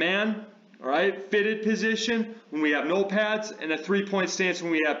half the man. All right, fitted position when we have no pads, and a 3-point stance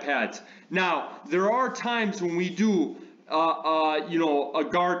when we have pads. Now, there are times when we do, you know, a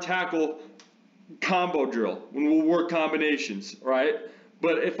guard tackle combo drill, when we'll work combinations, all right?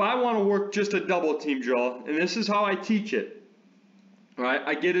 But if I want to work just a double team drill, and this is how I teach it, all right,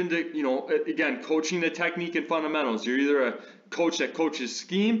 I get into, you know, again, coaching the technique and fundamentals. You're either a coach that coaches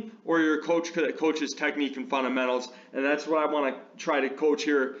scheme, or you're a coach that coaches technique and fundamentals, and that's what I want to try to coach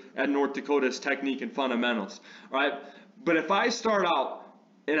here at North Dakota's technique and fundamentals. All right, but if I start out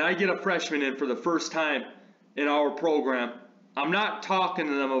and I get a freshman in for the first time in our program, I'm not talking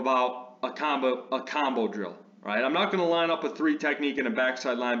to them about a combo drill. Right? I'm not going to line up a 3 technique and a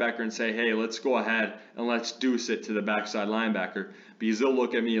backside linebacker and say, hey, let's go ahead and let's deuce it to the backside linebacker, because they'll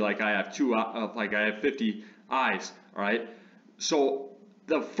look at me like I have 50 eyes. All right. So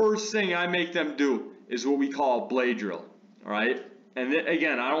the first thing I make them do is what we call a blade drill. All right. And then,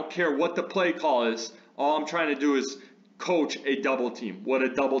 again, I don't care what the play call is. All I'm trying to do is coach a double team, what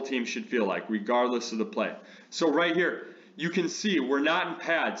a double team should feel like, regardless of the play. So right here, you can see we're not in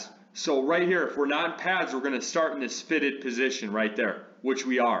pads. So right here, if we're not in pads, we're going to start in this fitted position right there, which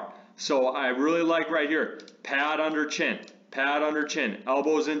we are. So I really like right here, pad under chin,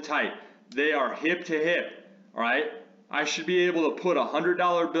 elbows in tight. They are hip to hip, all right? I should be able to put a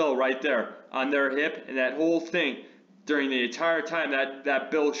 $100 bill right there on their hip, and that whole thing, during the entire time, that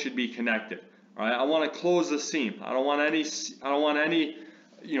bill should be connected, all right? I want to close the seam. I don't want any,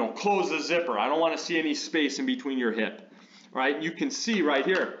 you know, close the zipper. I don't want to see any space in between your hip, all right? You can see right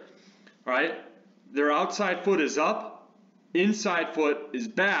here, all right, their outside foot is up, inside foot is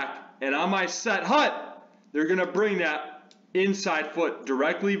back, and on my set hut, they're going to bring that inside foot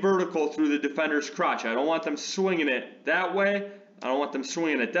directly vertical through the defender's crotch. I don't want them swinging it that way. I don't want them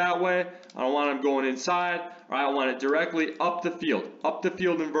swinging it that way. I don't want them going inside. All right, I want it directly up the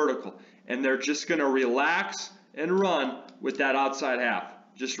field and vertical. And they're just going to relax and run with that outside half.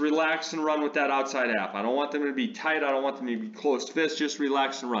 Just relax and run with that outside half. I don't want them to be tight. I don't want them to be closed fist. Just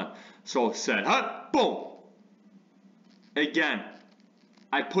relax and run. So set, hut, boom. Again,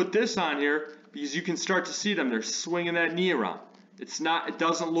 I put this on here because you can start to see them. They're swinging that knee around. It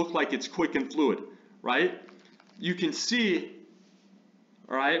doesn't look like it's quick and fluid, right? You can see,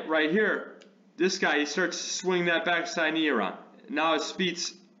 all right, right here, this guy, he starts to swing that backside knee around. Now his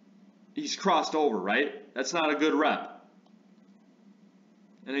feet's, he's crossed over, right? That's not a good rep.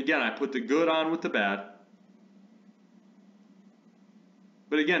 And again, I put the good on with the bad.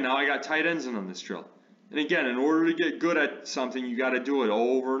 But again, now I got tight ends in on this drill. And again, in order to get good at something, you got to do it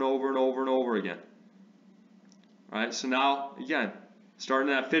over and over and over and over again. All right, so now, again, starting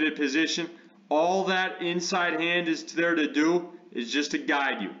that fitted position, all that inside hand is there to do is just to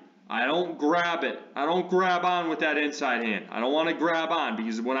guide you. I don't grab it. I don't grab on with that inside hand. I don't want to grab on,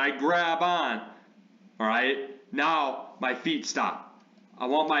 because when I grab on, all right, now my feet stop. I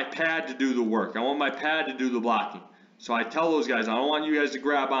want my pad to do the work. I want my pad to do the blocking. So I tell those guys, I don't want you guys to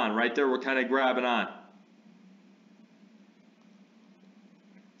grab on. Right there, we're kind of grabbing on.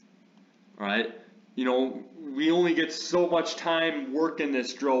 All right, you know, we only get so much time working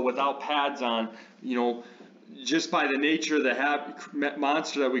this drill without pads on. You know, just by the nature of the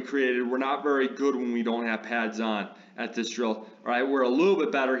monster that we created, we're not very good when we don't have pads on at this drill. All right, we're a little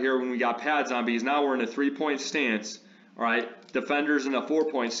bit better here when we got pads on because now we're in a 3-point stance. All right, defenders in a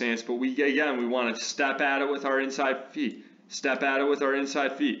 4-point stance, but we want to step at it with our inside feet. Step at it with our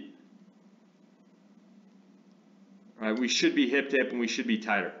inside feet. All right, we should be hip to hip and we should be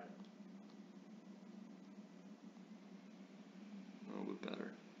tighter. A little bit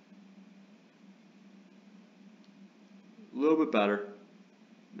better. A little bit better.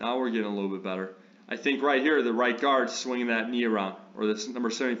 Now we're getting a little bit better. I think right here, the right guard is swinging that knee around, or this number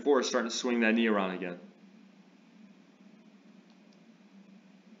 74 is starting to swing that knee around again.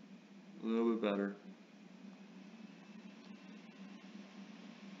 A little bit better.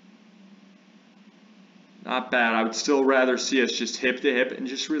 Not bad. I would still rather see us just hip to hip and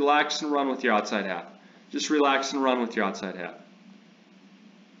just relax and run with your outside half. Just relax and run with your outside half.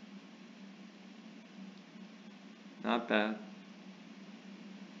 Not bad.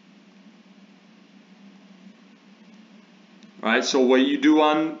 All right, so what you do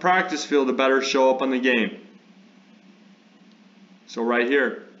on the practice field, the better show up on the game. So right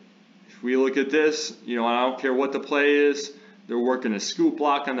here, if we look at this, I don't care what the play is. They're working a scoop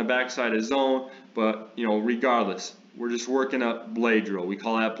block on the backside of zone, but, regardless, we're just working a blade drill. We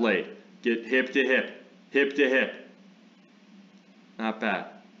call that blade. Get hip to hip, hip to hip. Not bad.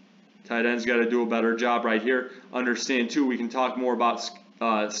 Tight end's got to do a better job right here. Understand, too, we can talk more about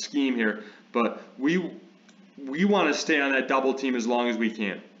scheme here, but we want to stay on that double team as long as we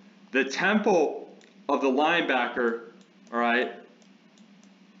can. The tempo of the linebacker, all right,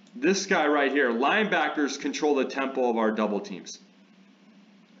 this guy right here, linebackers control the tempo of our double teams.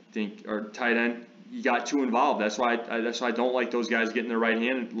 I think our tight end, you got too involved. That's why I don't like those guys getting their right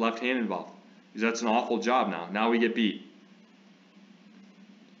hand and left hand involved, because that's an awful job now. Now we get beat.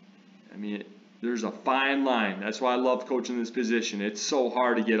 I mean, there's a fine line. That's why I love coaching this position. It's so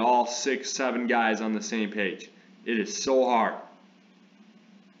hard to get all 6, 7 guys on the same page. It is so hard.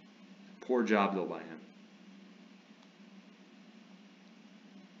 Poor job, though, by him.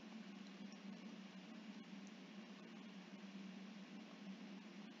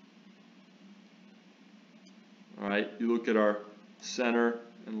 All right, you look at our center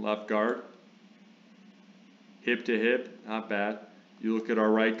and left guard. Hip to hip, not bad. You look at our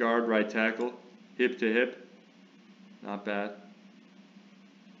right guard, right tackle, hip to hip, not bad.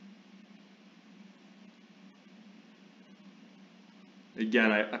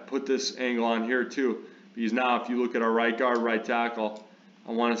 Again, I put this angle on here too, because now if you look at our right guard, right tackle,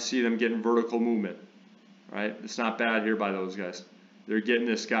 I want to see them getting vertical movement. Right? It's not bad here by those guys. They're getting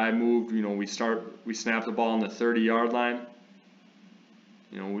this guy moved. We snap the ball on the 30-yard line.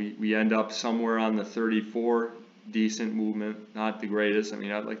 We end up somewhere on the 34. Decent movement, not the greatest. I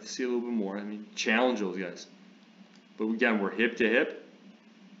mean, I'd like to see a little bit more. I mean, challenge those guys. But again, we're hip to hip.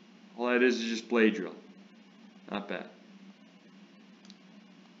 All that is just blade drill. Not bad.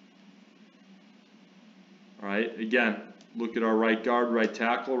 All right, again, look at our right guard, right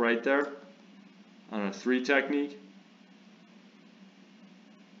tackle right there on a 3 technique.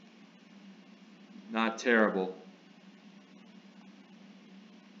 Not terrible.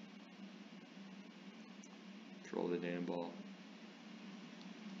 Control the damn ball.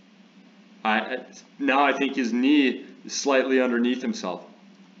 Now I think his knee is slightly underneath himself.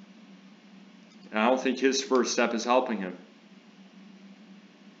 And I don't think his first step is helping him.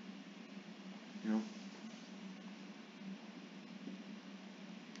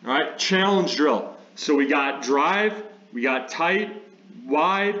 All right, challenge drill. So we got drive, we got tight,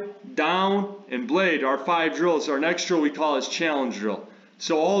 wide, down, and blade. Our 5 drills. Our next drill we call is challenge drill.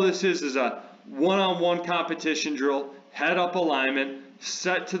 So all this is a one-on-one competition drill, head up alignment,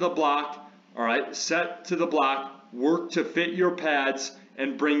 set to the block, all right, set to the block, work to fit your pads,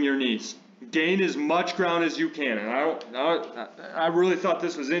 and bring your knees. Gain as much ground as you can. And I really thought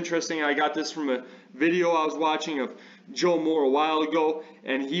this was interesting. I got this from a video I was watching of Joe Moore a while ago,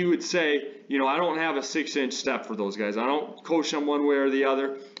 and he would say, I don't have a 6-inch step for those guys. I don't coach them one way or the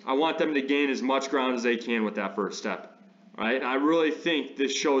other. I want them to gain as much ground as they can with that first step. Right? I really think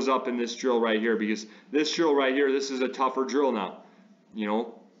this shows up in this drill right here, because this drill right here, this is a tougher drill now.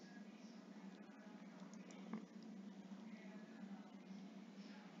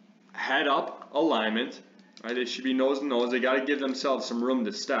 Head up alignment, right? They should be nose to nose. They got to give themselves some room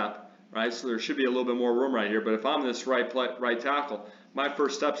to step, right? So there should be a little bit more room right here. But if I'm this right tackle, my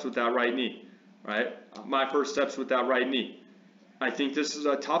first step's with that right knee, right? My first step's with that right knee. I think this is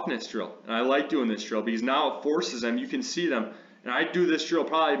a toughness drill, and I like doing this drill because now it forces them. You can see them, and I do this drill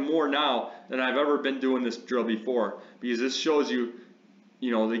probably more now than I've ever been doing this drill before, because this shows you,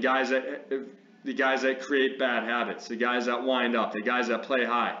 the guys that the guys that create bad habits, the guys that wind up, the guys that play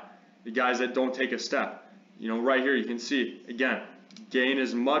high, the guys that don't take a step. You know, right here you can see, again, gain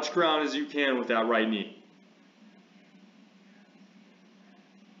as much ground as you can with that right knee.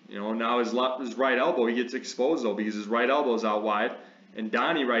 You know, now his right elbow, he gets exposed though because his right elbow is out wide. And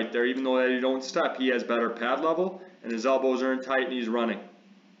Donnie right there, even though that he don't step, he has better pad level and his elbows are in tight and he's running.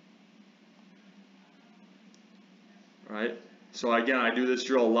 Right? So again, I do this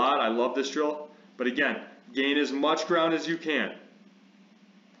drill a lot. I love this drill. But again, gain as much ground as you can.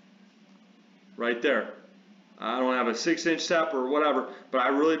 Right there. I don't have a 6-inch step or whatever, but I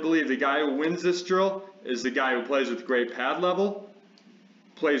really believe the guy who wins this drill is the guy who plays with great pad level,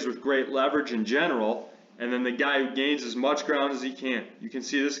 plays with great leverage in general, and then the guy who gains as much ground as he can. You can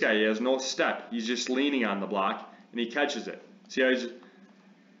see this guy, he has no step. He's just leaning on the block, and he catches it. See how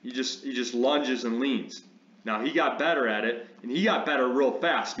he just lunges and leans. Now, he got better at it, and he got better real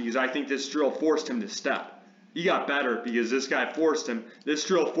fast because I think this drill forced him to step. He got better because this guy forced him. This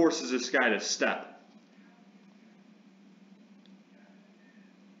drill forces this guy to step.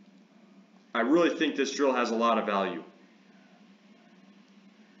 I really think this drill has a lot of value.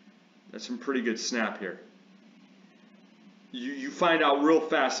 That's some pretty good snap here. You find out real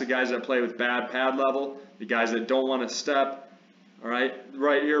fast the guys that play with bad pad level, the guys that don't want to step. All right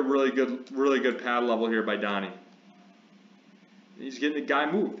here, really good pad level here by Donnie. He's getting the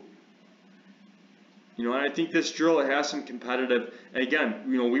guy moved. You know, and I think this drill has some competitive. And again,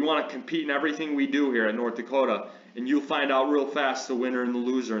 you know, we want to compete in everything we do here at North Dakota, and you'll find out real fast the winner and the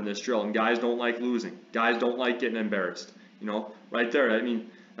loser in this drill. And guys don't like losing. Guys don't like getting embarrassed. You know, right there. I mean,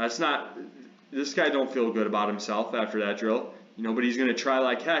 that's not. This guy don't feel good about himself after that drill. You know, but he's going to try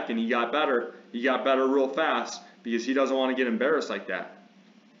like heck, and he got better. He got better real fast because he doesn't want to get embarrassed like that.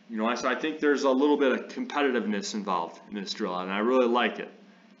 You know, so I think there's a little bit of competitiveness involved in this drill, and I really like it.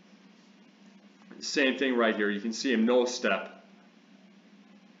 Same thing right here. You can see him no step.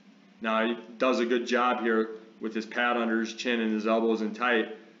 Now he does a good job here with his pad under his chin and his elbows in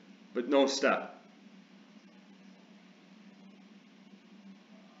tight, but no step.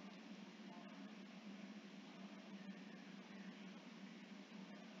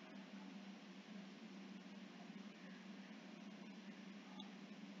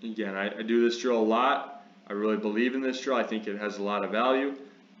 Again, I do this drill a lot. I really believe in this drill. I think it has a lot of value.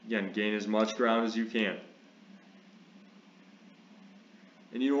 Again, gain as much ground as you can.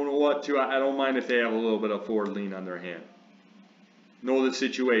 And you don't know what to, I don't mind if they have a little bit of forward lean on their hand. Know the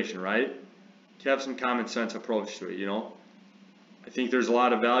situation, right? To have some common sense approach to it, you know. I think there's a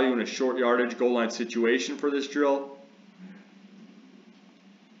lot of value in a short yardage goal line situation for this drill.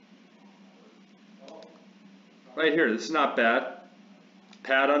 Right here, this is not bad.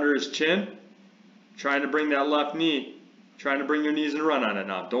 Pad under his chin, trying to bring that left knee, trying to bring your knees and run on it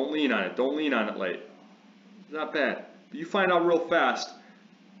now. Don't lean on it. Don't lean on it late. Not bad. But you find out real fast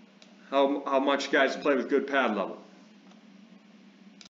how much guys play with good pad level.